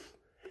truth.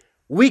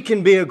 We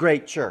can be a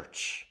great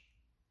church.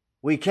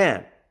 We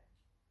can.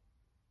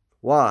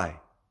 Why?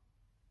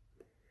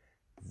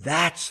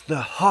 That's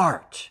the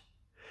heart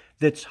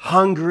that's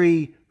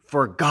hungry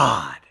for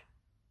God.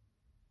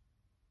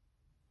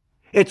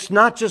 It's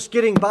not just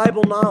getting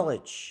Bible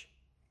knowledge.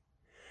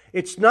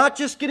 It's not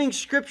just getting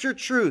Scripture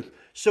truth.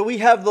 So we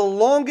have the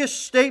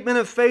longest statement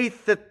of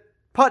faith that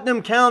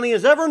Putnam County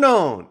has ever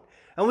known.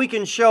 And we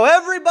can show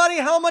everybody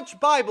how much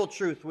Bible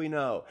truth we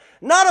know.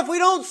 Not if we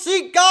don't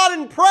seek God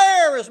in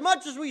prayer as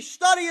much as we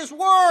study His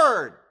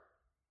Word.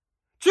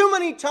 Too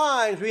many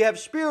times we have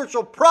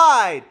spiritual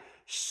pride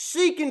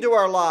seek into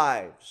our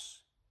lives.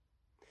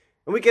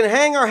 And we can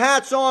hang our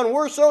hats on,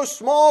 we're so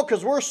small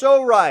because we're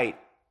so right.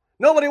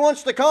 Nobody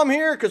wants to come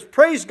here because,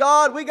 praise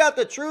God, we got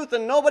the truth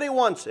and nobody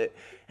wants it.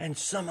 And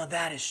some of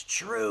that is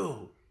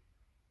true.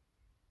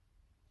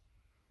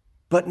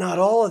 But not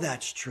all of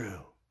that's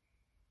true.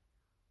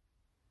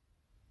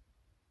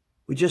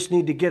 We just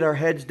need to get our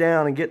heads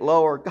down and get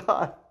lower.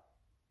 God,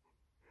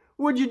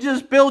 would you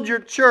just build your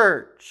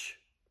church?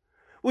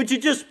 Would you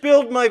just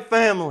build my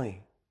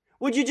family?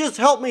 Would you just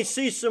help me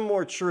see some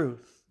more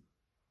truth?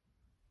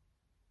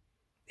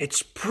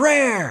 It's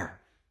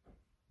prayer.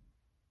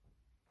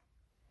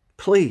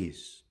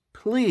 Please,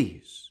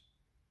 please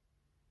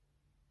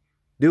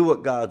do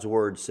what God's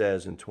Word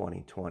says in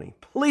 2020.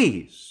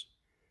 Please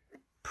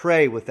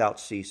pray without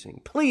ceasing.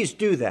 Please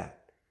do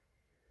that.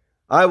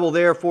 I will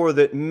therefore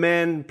that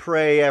men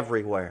pray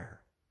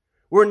everywhere.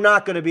 We're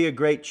not going to be a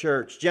great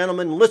church.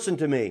 Gentlemen, listen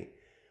to me.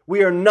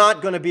 We are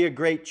not going to be a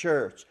great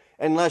church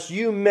unless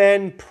you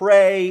men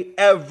pray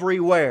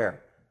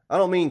everywhere. I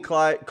don't mean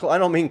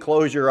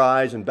close your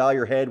eyes and bow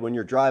your head when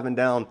you're driving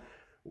down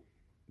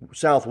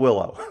South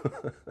Willow.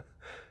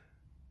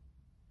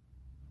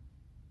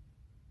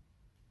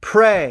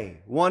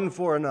 Pray one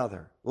for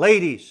another.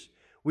 Ladies,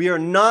 we are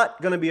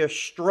not going to be a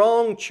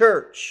strong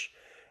church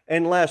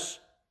unless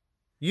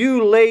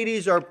you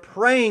ladies are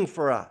praying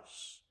for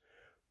us.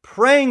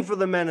 praying for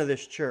the men of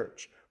this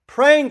church,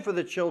 praying for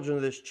the children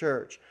of this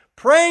church,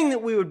 praying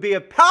that we would be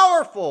a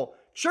powerful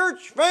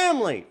church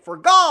family for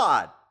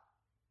God.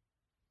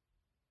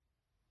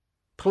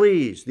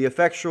 Please, the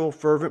effectual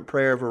fervent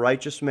prayer of a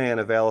righteous man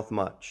availeth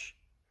much.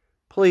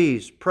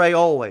 Please pray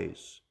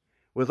always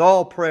with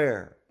all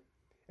prayer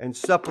and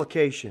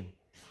supplication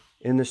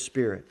in the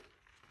Spirit.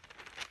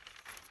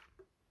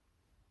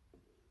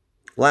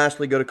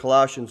 Lastly, go to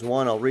Colossians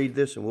 1. I'll read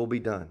this and we'll be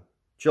done.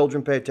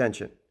 Children, pay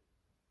attention.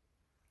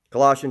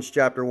 Colossians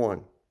chapter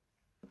 1.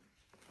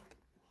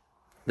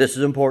 This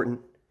is important.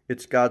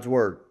 It's God's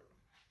Word.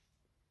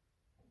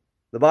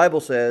 The Bible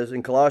says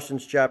in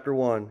Colossians chapter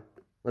 1,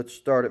 let's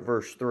start at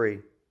verse 3.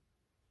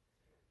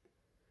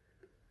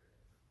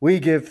 We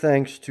give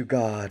thanks to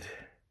God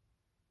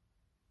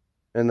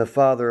and the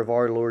Father of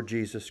our Lord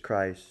Jesus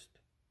Christ,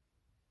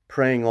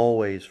 praying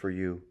always for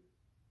you.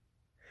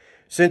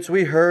 Since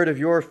we heard of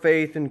your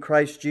faith in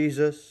Christ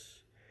Jesus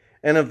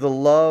and of the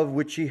love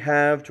which ye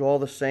have to all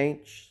the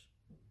saints,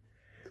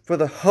 for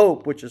the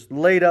hope which is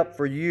laid up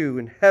for you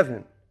in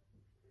heaven,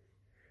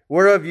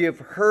 whereof ye have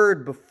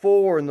heard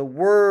before in the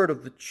word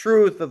of the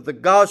truth of the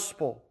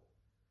gospel,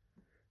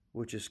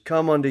 which is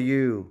come unto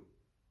you,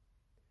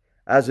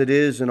 as it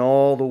is in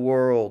all the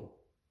world,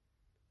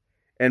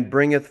 and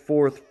bringeth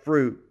forth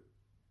fruit,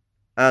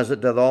 as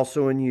it doth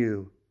also in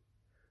you,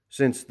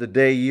 since the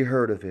day ye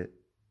heard of it,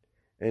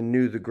 and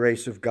knew the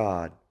grace of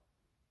God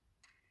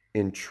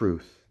in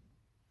truth.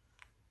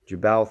 Would you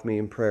bow with me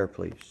in prayer,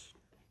 please?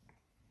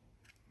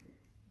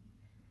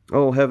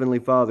 Oh, Heavenly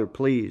Father,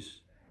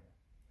 please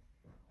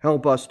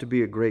help us to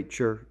be a great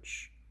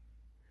church,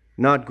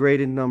 not great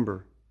in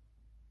number,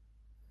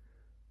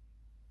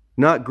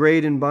 not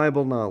great in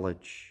Bible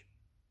knowledge,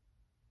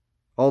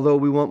 although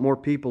we want more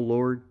people,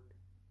 Lord,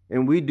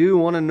 and we do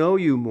want to know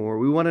you more.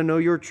 We want to know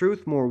your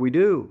truth more. We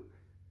do.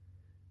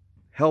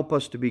 Help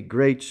us to be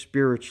great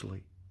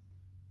spiritually,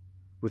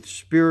 with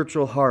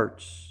spiritual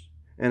hearts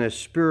and a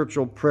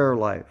spiritual prayer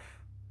life.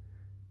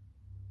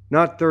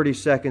 Not 30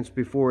 seconds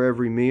before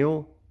every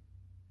meal,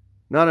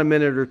 not a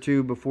minute or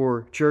two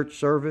before church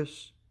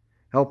service.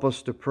 Help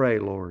us to pray,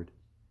 Lord,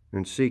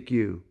 and seek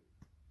you.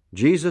 In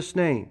Jesus'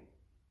 name,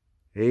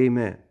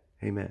 amen.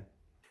 Amen.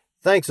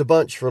 Thanks a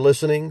bunch for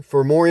listening.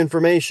 For more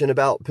information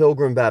about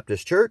Pilgrim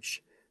Baptist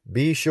Church,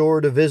 be sure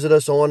to visit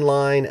us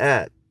online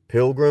at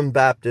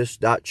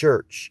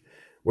pilgrimbaptist.church,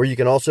 where you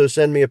can also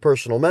send me a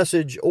personal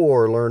message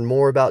or learn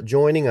more about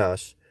joining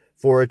us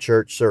for a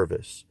church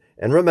service.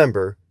 And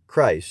remember,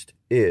 Christ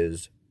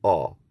is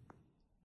all.